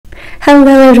Hello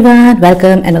everyone,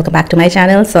 welcome and welcome back to my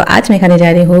channel. सो आज मैं खाने जा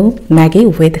रही हूँ मैगी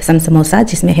विद सम समोसा,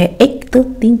 जिसमें है 1 2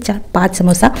 3 4 5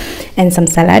 समोसा एंड सम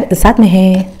सलाद। साथ में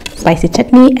है स्पाइसी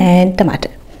चटनी एंड टमाटर,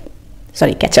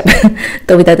 सॉरी केचप।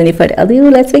 तो without any further ado,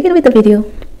 let's begin with the video.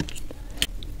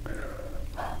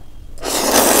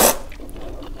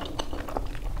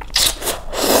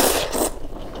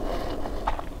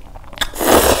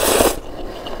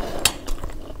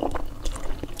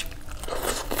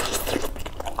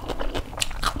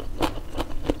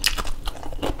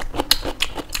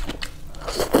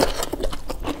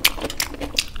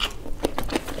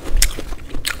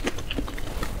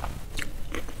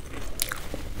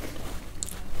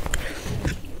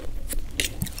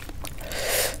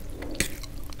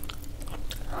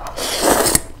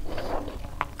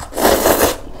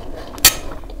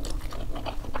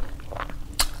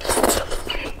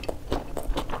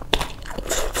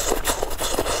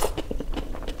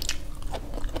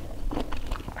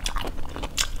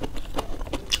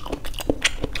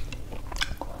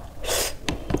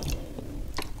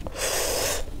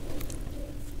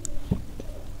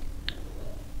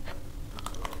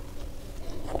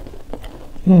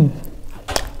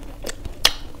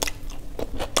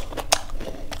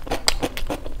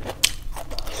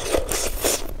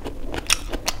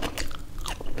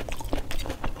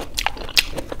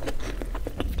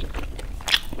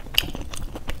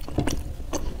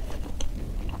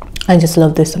 I just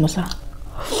love this samosa.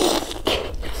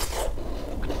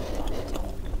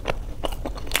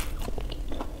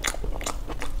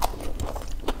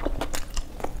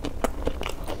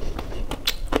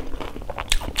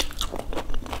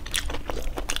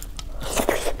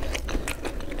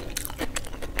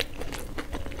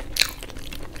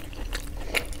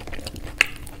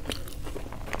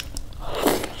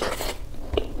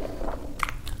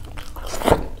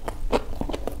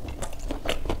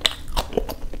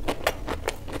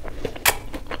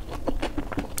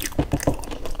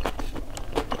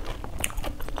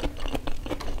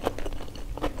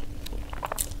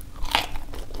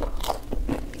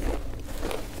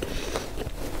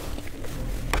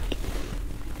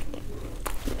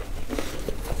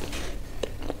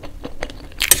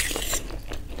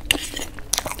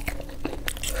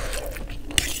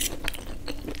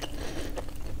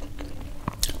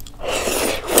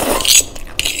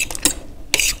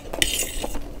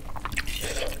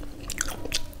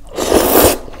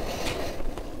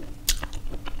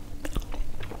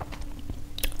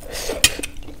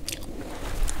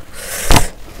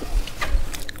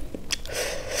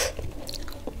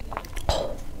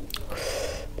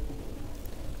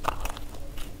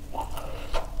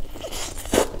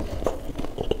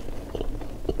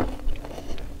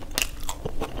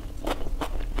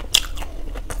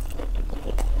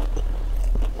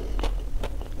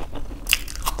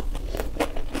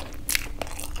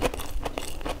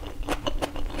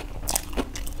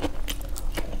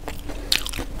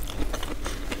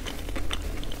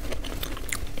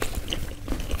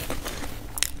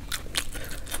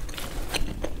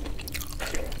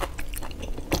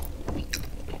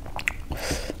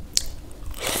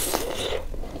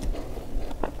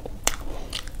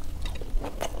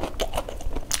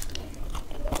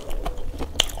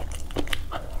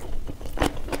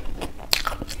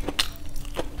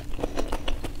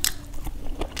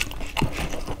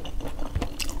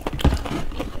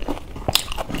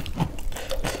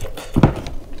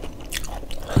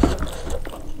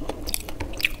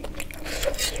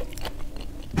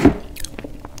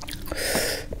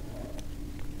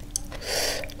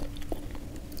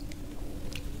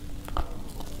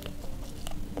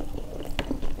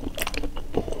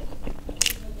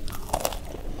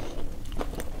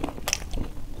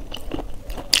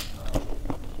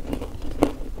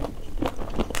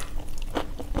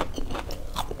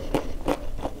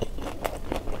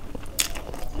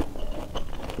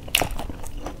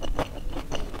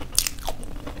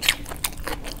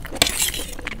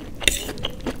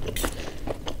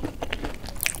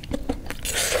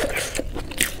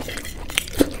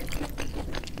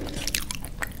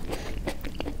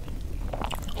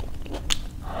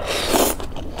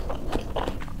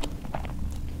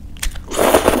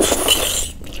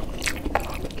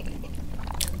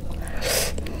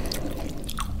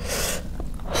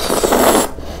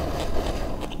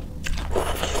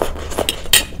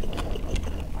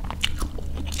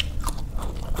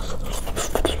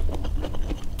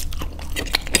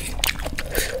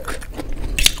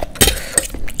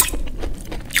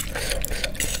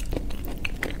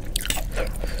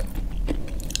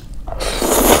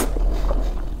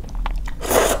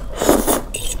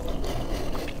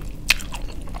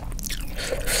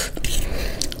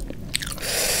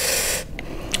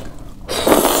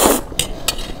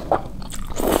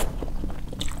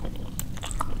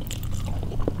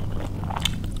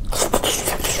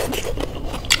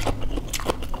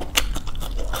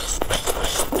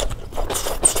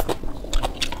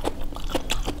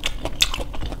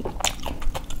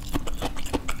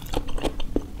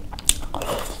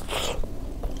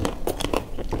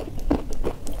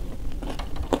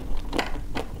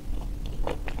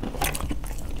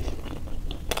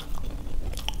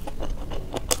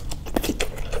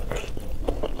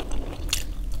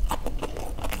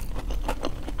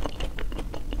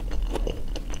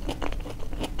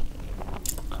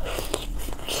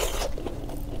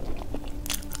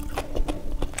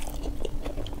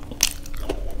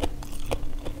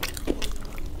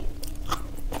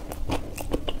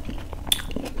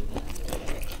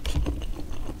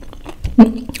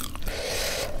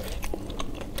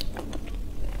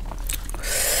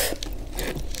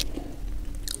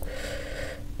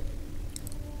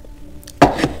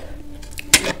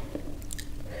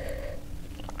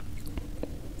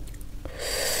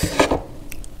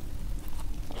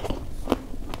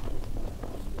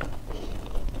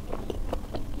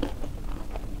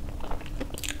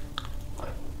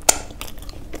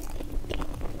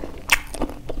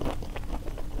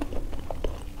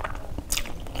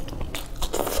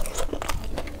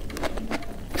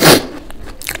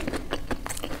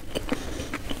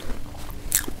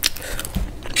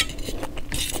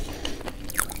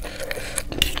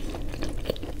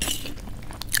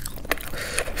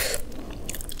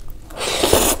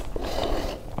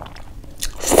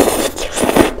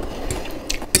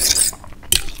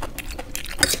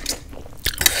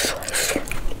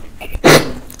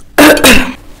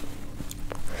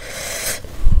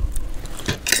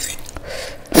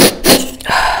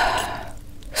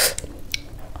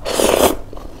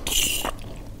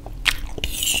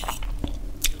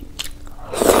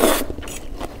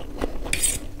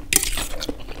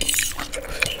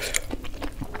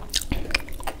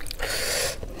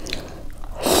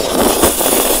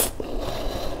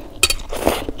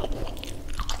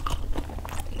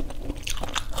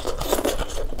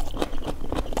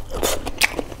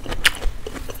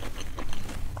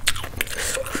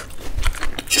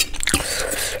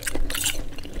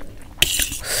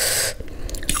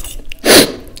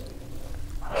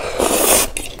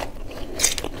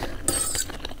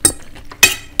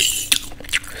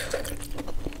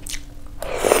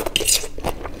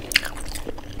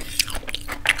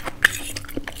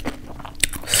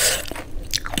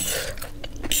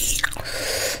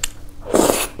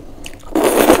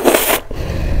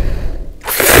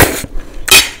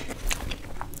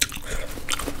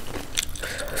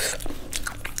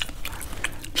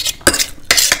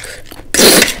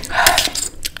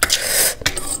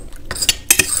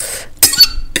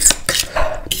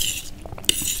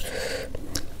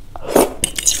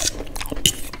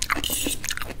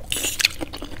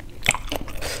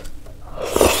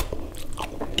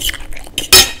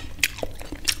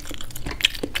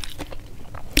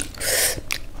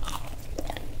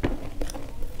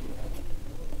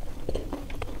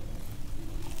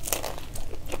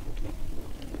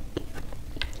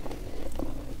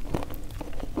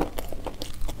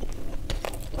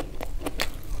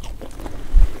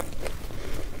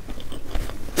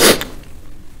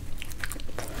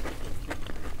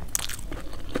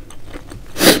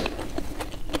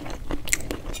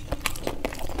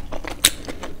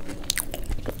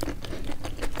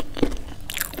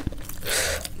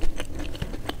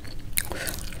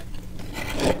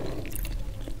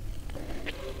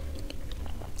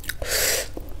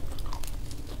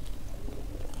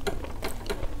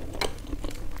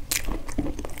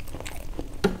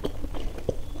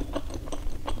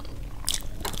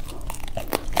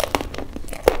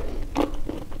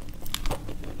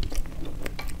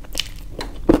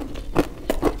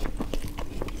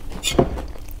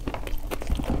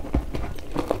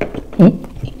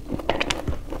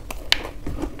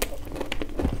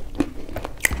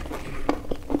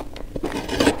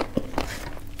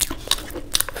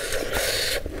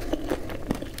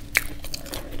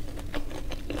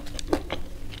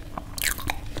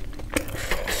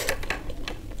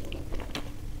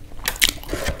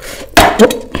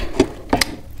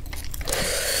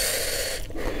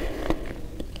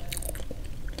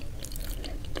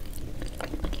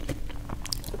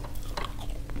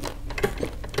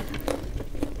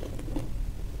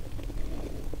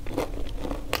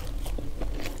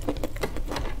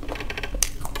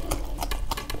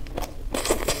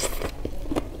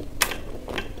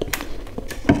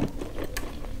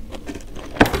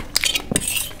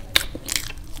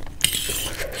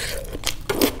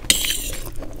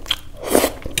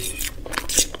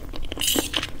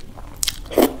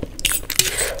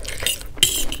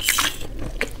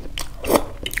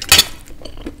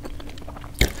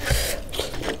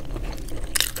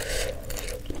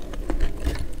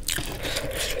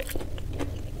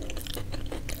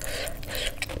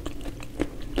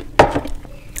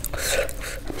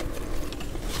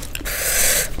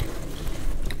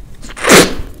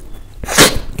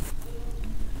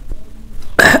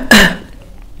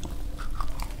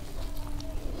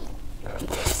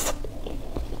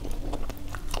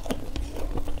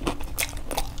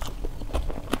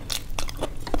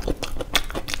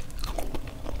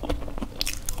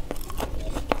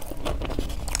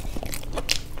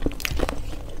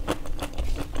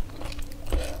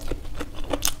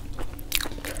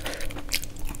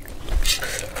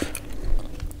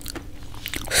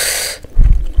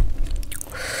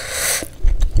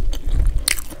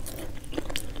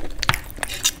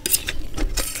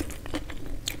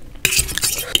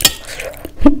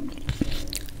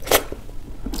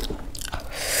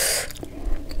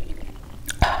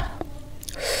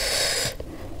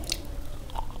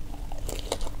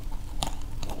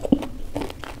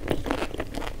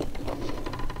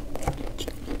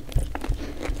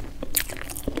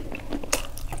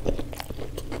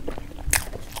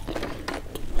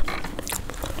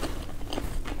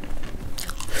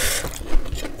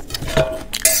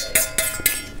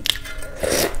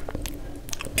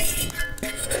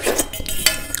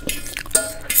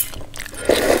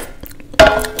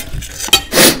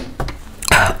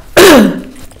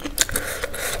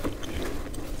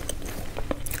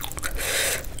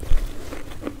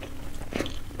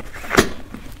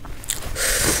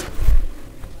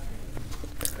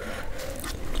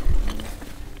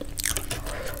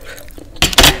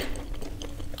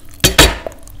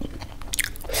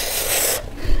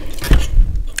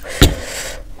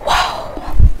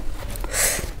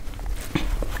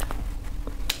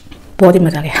 बहुत ही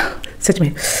मज़ा आ गया सच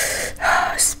में,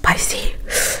 स्पाइसी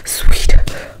स्वीट,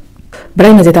 बड़ा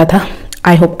ही मज़ेदार था।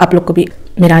 आई होप आप लोग को भी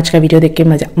मेरा आज का वीडियो देख के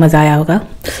मज़ा आया होगा।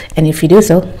 And if video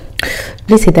so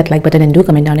please hit that like button and do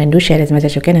comment down and do share as much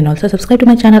as you can, and also subscribe to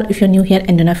my channel if you're new here,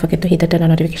 and do not forget to hit the turn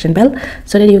on notification bell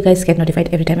so that you guys get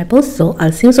notified every time I post. So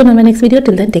I'll see you soon on my next video.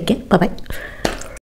 Till then, take care, bye bye.